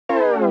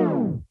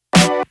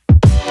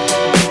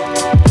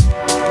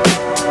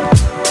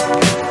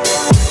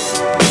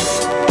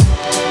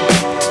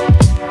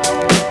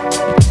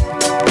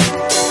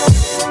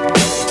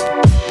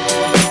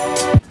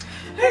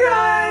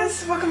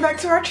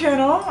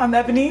I'm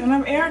Ebony. And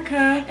I'm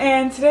Erica.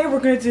 And today we're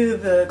going to do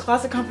the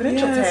Closet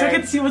Confidential tag. So I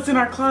get to see what's in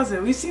our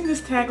closet. We've seen this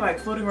tag like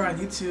floating around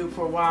YouTube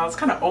for a while. It's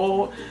kind of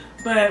old,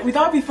 but we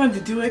thought it'd be fun to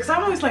do it because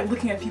I'm always like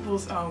looking at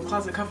people's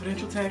Closet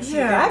Confidential tags.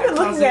 Yeah, I've been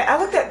looking at. I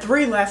looked at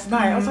 3 last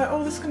night. I was like,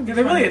 oh, this is gonna be.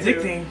 They're fun really to do.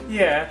 addicting.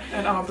 Yeah,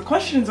 and the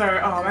questions are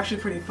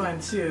actually pretty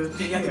fun too.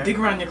 You have to dig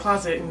around your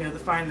closet, to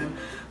find them.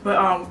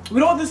 But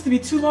we don't want this to be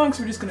too long,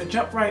 so we're just gonna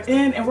jump right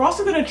in. And we're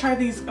also gonna try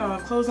these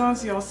clothes on,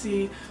 so y'all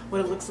see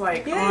what it looks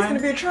like. Yeah, it's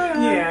gonna be a try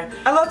on. Yeah,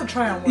 I love the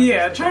try on ones.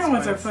 Yeah, try on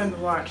ones are fun to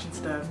watch and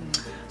stuff.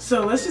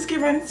 So let's just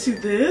get right into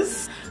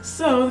this.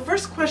 So the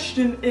first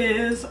question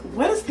is,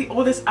 what is the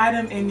oldest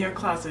item in your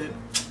closet?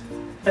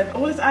 The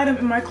oldest item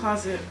in my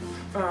closet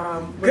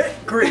was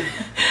Great.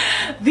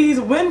 these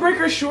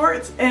windbreaker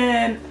shorts,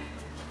 and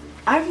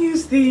I've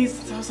used these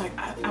since I was like,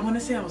 I want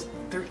to say I was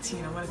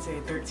 13. I want to say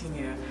 13,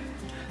 yeah.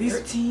 These,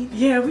 13?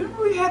 Yeah,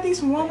 we had these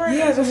from Walmart.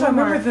 Yeah, that's I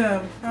remember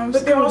them.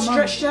 But they're all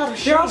stretched out of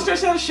shape. They're all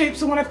stretched out of shape,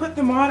 so when I put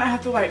them on, I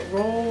have to like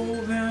roll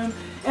them.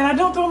 And I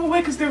don't throw them away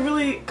because they're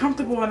really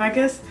comfortable, and I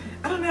guess,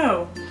 I don't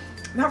know,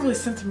 not really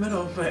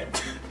sentimental,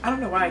 but I don't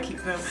know why I keep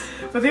them.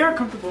 But they are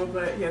comfortable,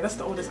 but yeah, that's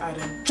the oldest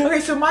item. Okay,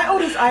 so my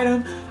oldest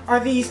item are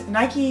these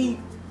Nike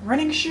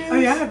running shoes. Oh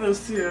yeah, I have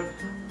those too.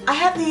 I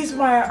had these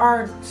when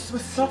our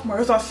sophomore, it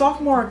was our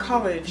sophomore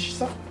college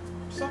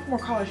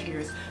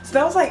years. So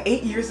that was like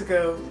 8 years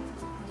ago.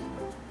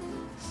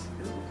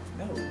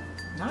 No,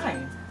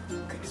 9.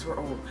 Okay, so we're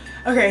old.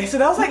 Okay, so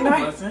that was like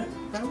 9. It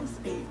wasn't. That was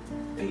 8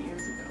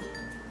 years ago.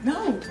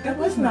 No, that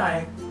was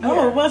 9. Oh,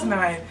 Yeah. it was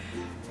 9.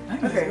 9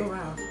 years Okay. ago,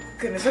 wow.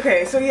 Goodness.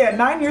 Okay, so yeah,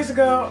 9 years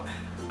ago.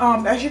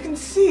 As you can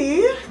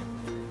see,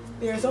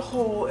 there's a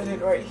hole in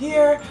it right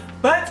here.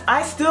 But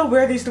I still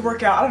wear these to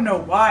work out. I don't know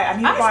why. I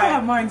still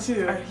have mine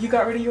too. You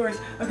got rid of yours?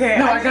 Okay.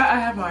 No, I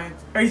have mine.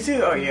 Are you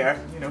too? Oh yeah.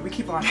 We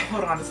keep on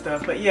hold on to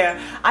stuff. But yeah,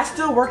 I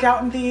still work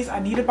out in these. I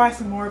need to buy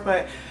some more,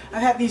 but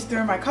I've had these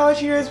during my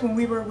college years when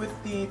we were with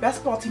the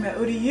basketball team at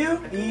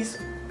ODU. These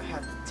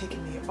have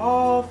taken me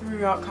all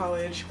throughout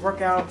college,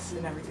 workouts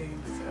and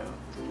everything. So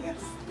yes.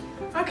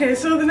 Okay,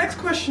 so the next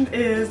question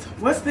is,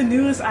 what's the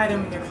newest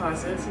item in your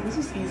closet? So this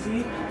was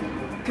easy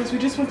because we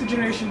just went to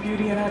Generation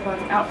Beauty and I bought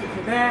an outfit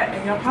for that,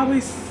 and y'all probably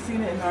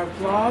seen it in our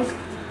vlog.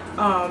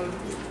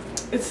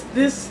 It's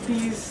this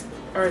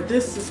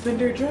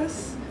suspender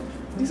dress.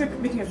 These are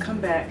making a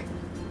comeback,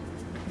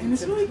 and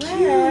it's really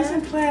cute. It's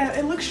in plaid.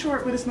 It looks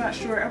short, but it's not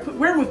short. I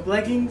wear them with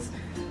leggings.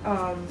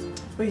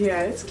 But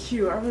yeah, it's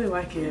cute. I really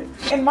like it.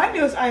 And my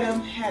newest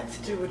item had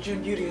to do with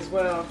Gen Beauty as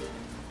well.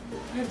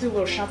 I had to do a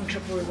little shopping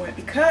trip where we went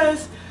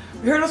because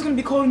we heard it was going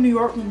to be cold in New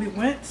York when we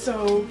went,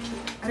 so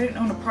I didn't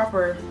own a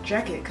proper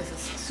jacket because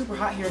it's super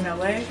hot here in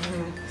LA.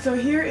 So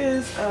here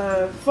is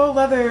a faux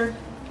leather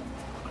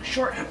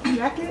short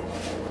jacket,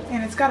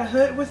 and it's got a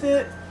hood with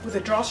it, with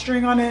a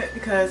drawstring on it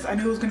because I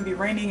knew it was going to be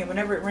raining, and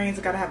whenever it rains,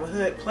 I got to have a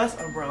hood plus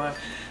umbrella.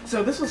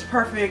 So this was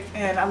perfect,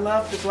 and I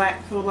love the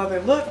black faux leather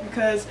look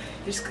because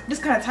it's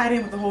just kind of tied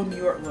in with the whole New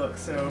York look,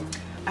 so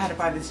I had to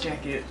buy this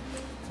jacket.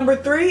 Number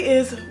 3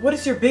 is, what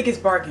is your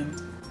biggest bargain?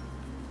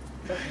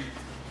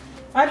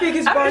 My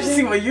biggest bargain. I have to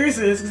see what yours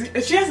is.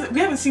 We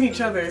haven't seen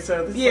each other,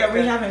 so this yeah, is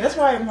we haven't. That's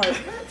why I'm like,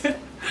 what?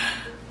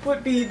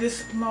 Would be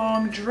this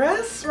long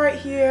dress right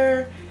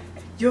here.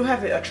 You'll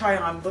have a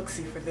try-on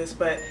look-see for this,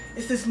 but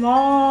it's this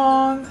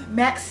long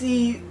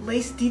maxi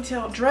lace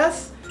detailed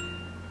dress.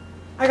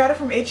 I got it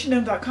from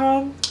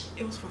H&M.com.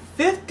 It was for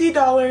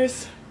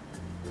 $50.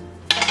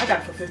 I got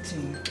it for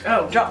 $15.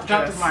 Oh, drop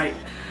the mic.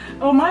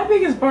 Oh, my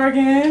biggest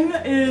bargain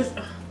is,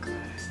 oh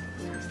gosh.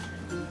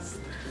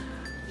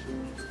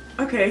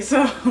 Okay,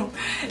 so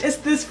it's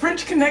this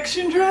French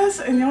Connection dress,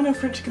 and y'all know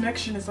French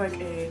Connection is like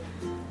a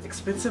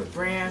expensive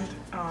brand.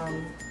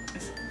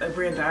 It's a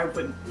brand that I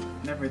would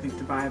never think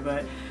to buy,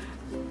 but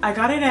I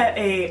got it at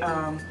a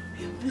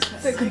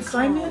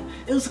consignment.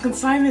 It was a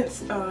consignment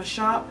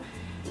shop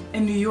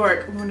in New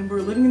York. When we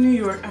were living in New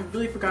York, I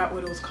really forgot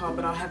what it was called,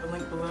 but I'll have a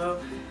link below.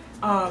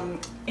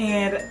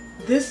 And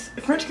this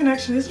French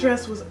Connection, this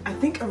dress was, I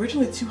think,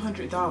 originally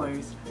 $200,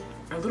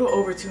 or a little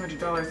over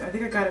 $200. I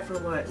think I got it for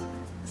what,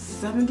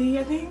 70,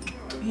 I think?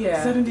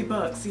 Yeah. 70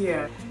 bucks,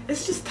 yeah.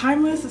 It's just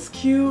timeless, it's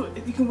cute.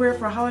 You can wear it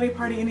for a holiday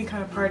party, any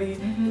kind of party.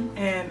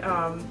 And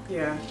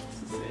yeah,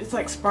 it's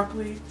like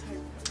sparkly.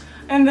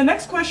 And the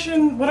next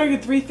question, what are your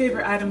 3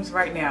 favorite items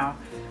right now?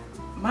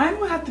 Mine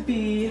will have to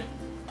be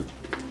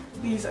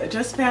these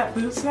Just Fat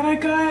boots that I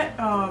got.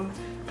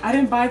 I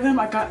didn't buy them,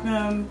 I got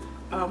them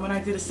when I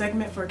did a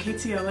segment for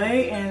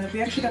KTLA, and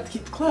we actually got to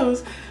keep the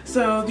clothes.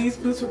 So these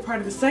boots were part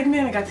of the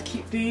segment. I got to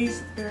keep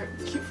these. They're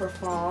cute for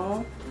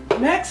fall.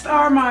 Next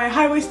are my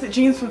high-waisted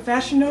jeans from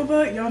Fashion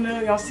Nova. Y'all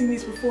know, y'all seen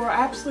these before.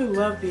 I absolutely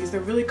love these.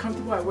 They're really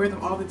comfortable. I wear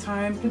them all the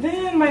time. And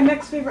then my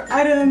next favorite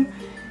item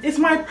is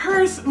my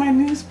purse. My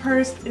newest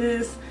purse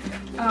is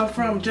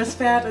from Just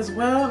Fab as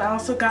well. And I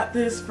also got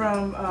this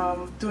from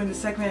doing the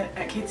segment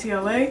at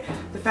KTLA,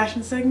 the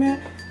fashion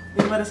segment.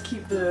 they let us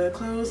keep the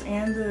clothes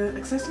and the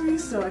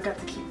accessories, so I got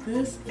to keep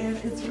this, and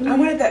it's really... I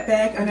wanted that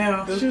bag. I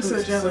know, those she was so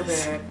boots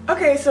jealous. bad.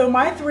 Okay, so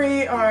my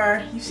three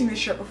are, you've seen this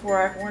shirt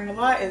before, I've worn it a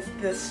lot, is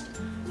this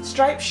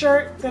striped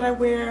shirt that I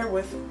wear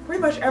with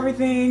pretty much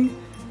everything,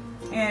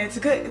 and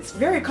it's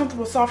very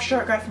comfortable, soft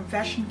shirt, got it from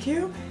Fashion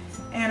Q,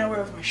 and I wear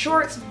it with my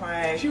shorts,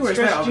 my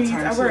stretch jeans,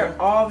 I wear it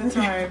all the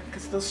time,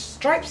 because those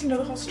stripes, you know,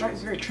 the whole stripe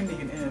is very trendy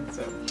and in,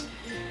 so.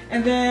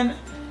 And then,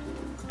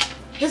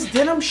 this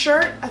denim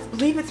shirt, I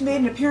believe it's made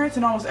an appearance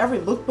in almost every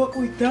lookbook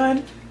we've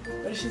done,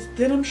 but it's just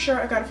denim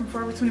shirt. I got it from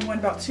Forever 21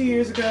 about 2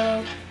 years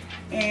ago,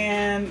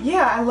 and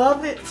yeah, I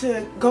love it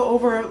to go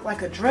over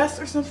like a dress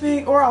or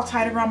something, or I'll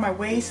tie it around my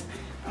waist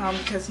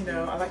because, you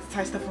know, I like to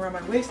tie stuff around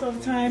my waist all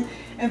the time.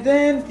 And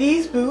then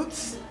these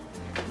boots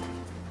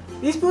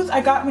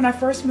I got when I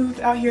first moved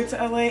out here to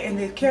LA, and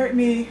they've carried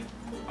me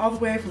all the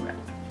way from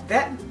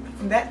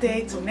that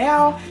day till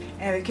now,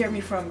 and they carried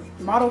me from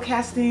model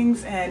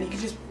castings, and you can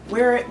just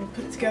wear it and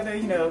put it together,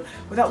 you know,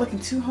 without looking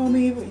too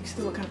homey, but you can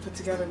still look kind of put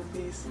together with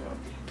these. So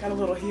got a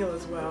little heel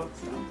as well.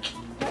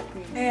 So.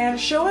 And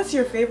show us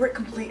your favorite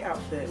complete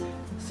outfit.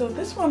 So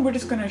this one we're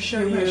just gonna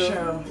show you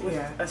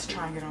with us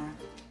trying it on.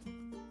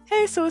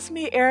 Hey, so it's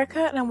me,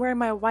 Erica, and I'm wearing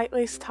my white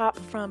lace top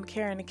from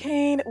Karen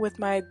Kane with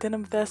my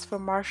denim vest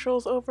from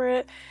Marshalls over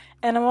it,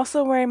 and I'm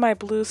also wearing my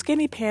blue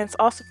skinny pants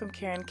also from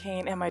Karen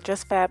Kane and my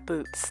Just Fab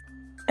boots.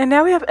 And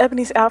now we have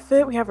Ebony's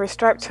outfit. We have her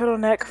striped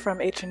turtleneck from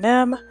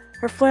H&M,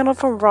 her flannel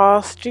from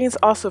Ross, jeans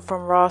also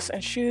from Ross,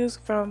 and shoes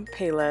from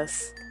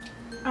Payless.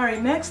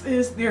 Alright, next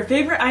is your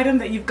favorite item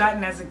that you've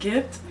gotten as a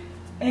gift,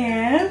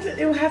 and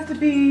it will have to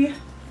be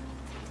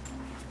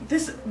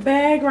this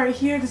bag right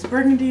here, this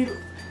burgundy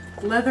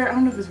leather. I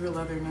don't know if it's real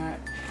leather or not.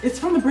 It's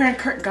from the brand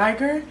Kurt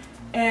Geiger,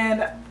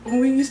 and when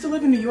we used to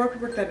live in New York,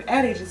 we worked at an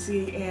ad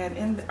agency, and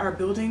in our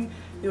building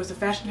there was a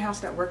fashion house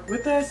that worked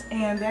with us,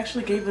 and they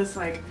actually gave us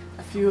like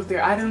a few of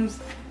their items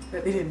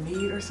that they didn't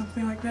need or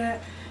something like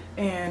that.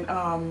 And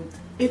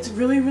it's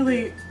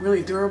really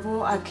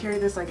durable. I've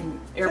carried this like in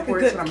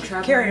airports when I'm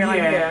traveling.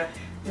 Yeah.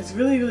 It's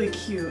really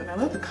cute, and I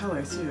love the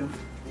color too.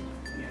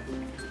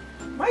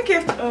 Yeah. My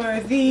gift are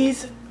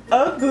these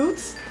UGG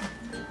boots.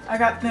 I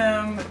got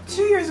them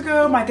 2 years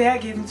ago. My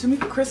dad gave them to me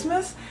for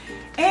Christmas.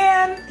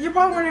 And you're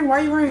probably wondering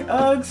why you're wearing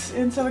UGGs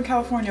in Southern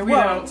California. We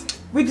don't.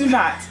 We do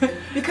not.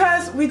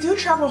 Because we do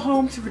travel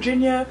home to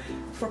Virginia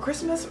for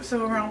Christmas,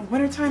 so around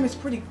wintertime it's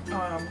pretty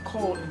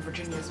cold in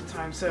Virginia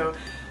sometimes, so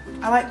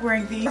I like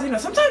wearing these. You know,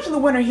 sometimes in the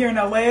winter here in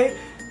LA,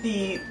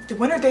 the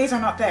winter days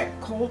are not that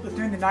cold, but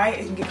during the night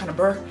it can get kind of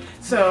burnt.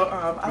 So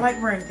I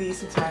like wearing these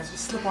sometimes,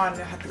 just slip on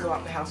and I have to go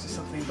out the house or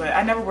something, but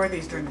I never wear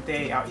these during the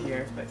day out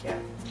here, but yeah.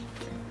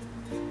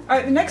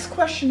 Alright, the next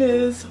question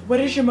is,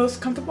 what is your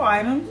most comfortable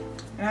item?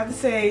 And I have to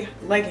say,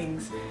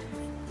 leggings.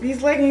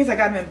 These leggings, I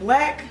got them in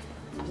black,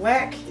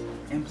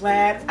 and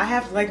plaid. I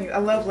have leggings. I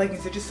love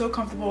leggings. They're just so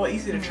comfortable,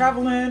 easy to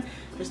travel in.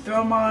 Just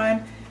throw them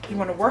on. If you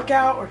want to work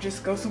out or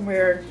just go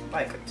somewhere,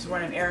 like just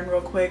run an errand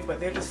real quick, but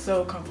they're just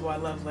so comfortable. I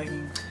love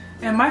leggings.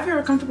 And my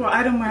favorite comfortable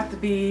item would have to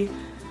be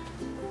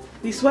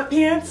these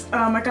sweatpants.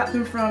 I got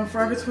them from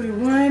Forever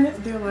 21.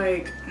 They're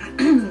like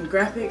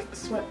graphic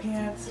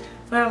sweatpants,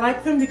 but I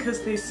like them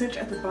because they cinch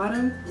at the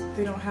bottom.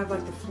 They don't have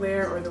like the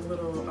flare or the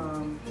little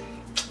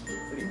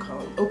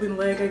open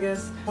leg, I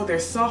guess. Oh, they're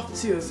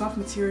soft too, soft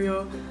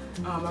material.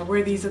 I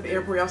wear these at the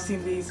airport. Y'all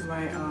seen these in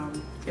my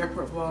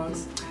airport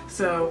vlogs.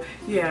 So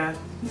yeah,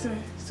 these are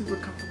super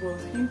comfortable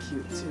and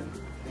cute too.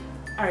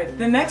 Alright,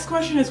 the next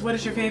question is, what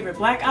is your favorite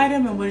black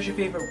item and what is your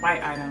favorite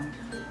white item?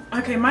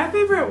 Okay, my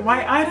favorite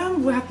white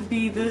item would have to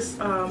be this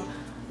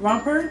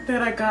romper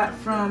that I got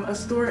from a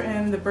store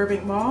in the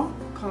Burbank Mall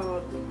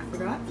called, I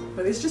forgot,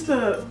 but it's just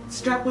a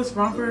strapless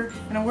romper,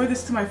 and I wore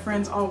this to my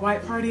friend's all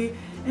white party.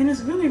 And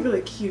it's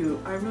really cute.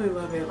 I really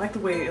love it. I like the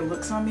way it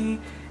looks on me.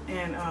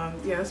 And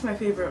yeah, that's my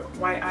favorite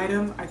white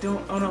item. I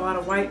don't own a lot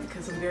of white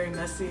because I'm very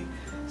messy.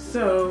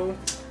 So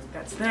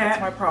that's that.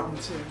 That's my problem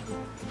too.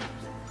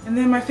 And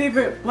then my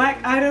favorite black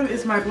item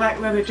is my black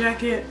leather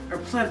jacket. Or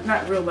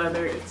not real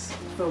leather, it's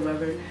faux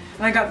leather.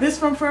 And I got this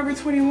from Forever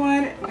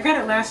 21. I got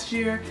it last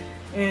year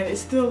and it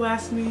still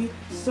lasts me.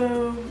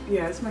 So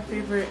yeah, it's my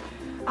favorite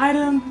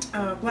item,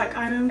 black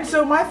item.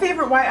 So my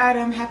favorite white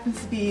item happens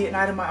to be an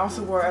item I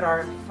also wore at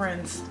our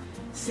friend's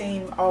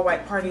same all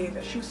white party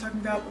that she was talking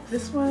about. But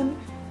this one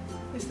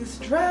is this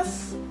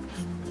dress.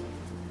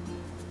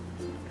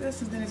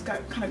 This, and then it's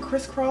got kind of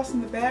crisscross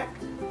in the back.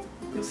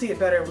 You'll see it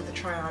better with the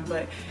try on,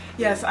 but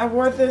yes, I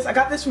wore this. I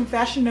got this from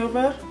Fashion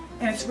Nova,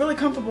 and it's really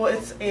comfortable.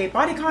 It's a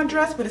bodycon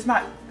dress, but it's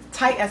not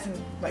tight as in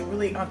like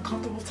really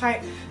uncomfortable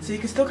tight, so you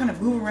can still kind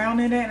of move around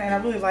in it, and I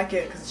really like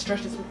it because it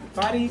stretches with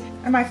your body.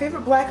 And my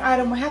favorite black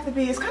item would have to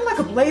be, it's kind of like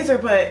a blazer,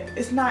 but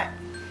it's not,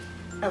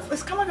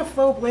 it's kind of like a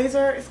faux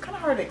blazer. It's kind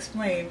of hard to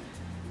explain,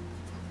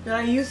 but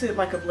I use it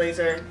like a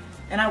blazer,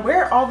 and I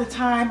wear it all the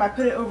time. I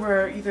put it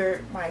over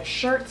either my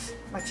shirts,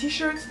 my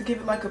t-shirts, to give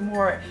it like a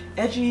more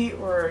edgy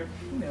or,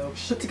 you know,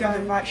 put together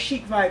vibe,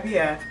 chic vibe,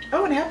 yeah.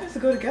 Oh, and it happens to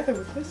go together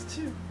with this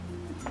too.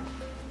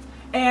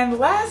 And the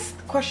last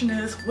question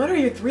is, what are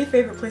your 3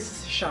 favorite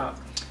places to shop?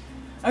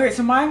 Okay,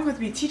 so mine would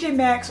be TJ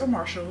Maxx or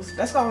Marshalls.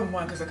 That's all in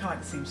one because they're kind of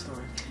like the same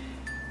store.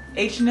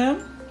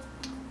 H&M.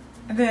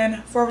 And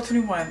then Forever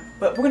 21,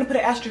 but we're gonna put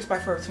an asterisk by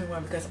Forever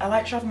 21 because I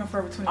like shopping on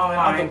Forever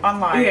 21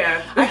 online.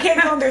 Yeah, I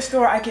can't go in their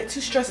store. I get too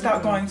stressed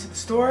out going to the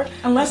store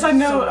unless I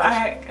know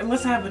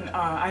unless I have an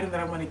item that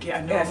I want to get.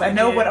 I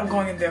know what I'm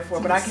going in there for,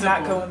 but I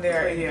cannot go in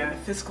there in a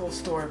physical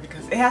store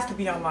because it has to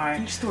be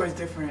online. Each store is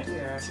different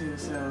too.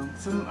 So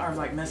some are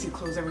like messy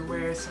clothes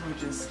everywhere. Some are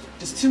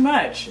just too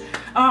much.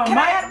 Can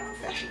I add one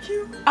Fashion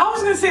Cube? I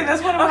was gonna say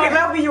that's one of Okay,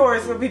 that'll be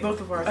yours. It'll be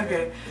both of ours.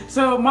 Okay,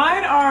 so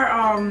mine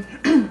are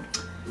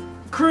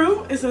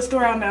Crew is a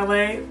store out in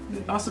LA,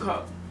 also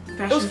called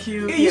Fashion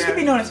Cube. It used to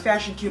be known as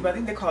Fashion Cube, but I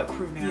think they call it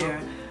Crew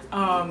now.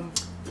 Yeah.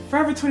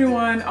 Forever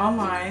 21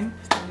 online,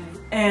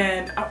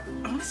 and I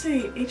want to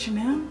say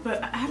H&M,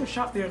 but I haven't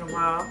shopped there in a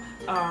while.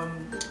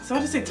 So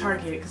I'll just say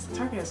Target, because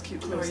Target has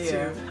cute clothes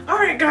too.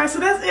 Alright guys, so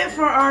that's it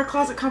for our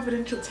Closet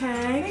Confidential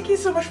tag. Thank you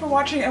so much for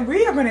watching, and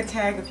we are going to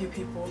tag a few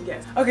people.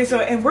 Yes. Okay, so,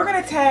 and we're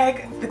going to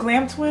tag the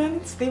Glam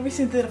Twins. They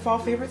recently did a Fall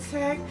Favorites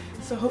tag,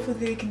 so hopefully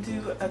they can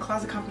do a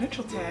Closet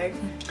Confidential tag.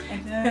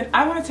 And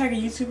I want to tag a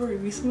YouTuber we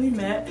recently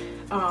met,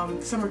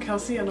 Summer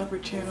Kelsey. I love her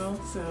channel,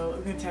 so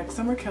we're going to tag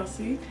Summer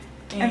Kelsey.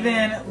 And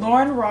then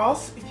Lauren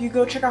Ross, if you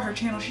go check out her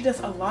channel, she does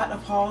a lot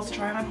of hauls,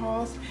 try-on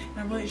hauls, and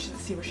I'm really interested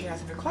to see what she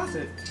has in her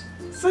closet.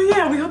 So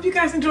yeah, we hope you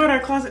guys enjoyed our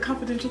Closet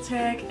Confidential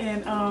tag,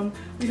 and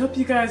we hope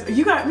you guys,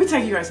 we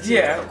tag you guys too.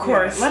 Yeah, of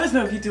course. Yeah, let us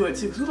know if you do it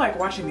too, because we like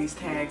watching these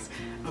tags.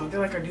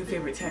 They're like our new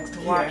favorite tags to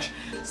watch.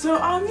 Yeah. So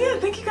yeah,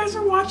 thank you guys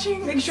for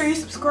watching. Make sure you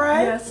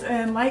subscribe. Yes,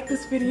 and like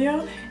this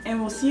video,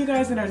 and we'll see you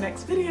guys in our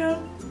next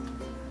video.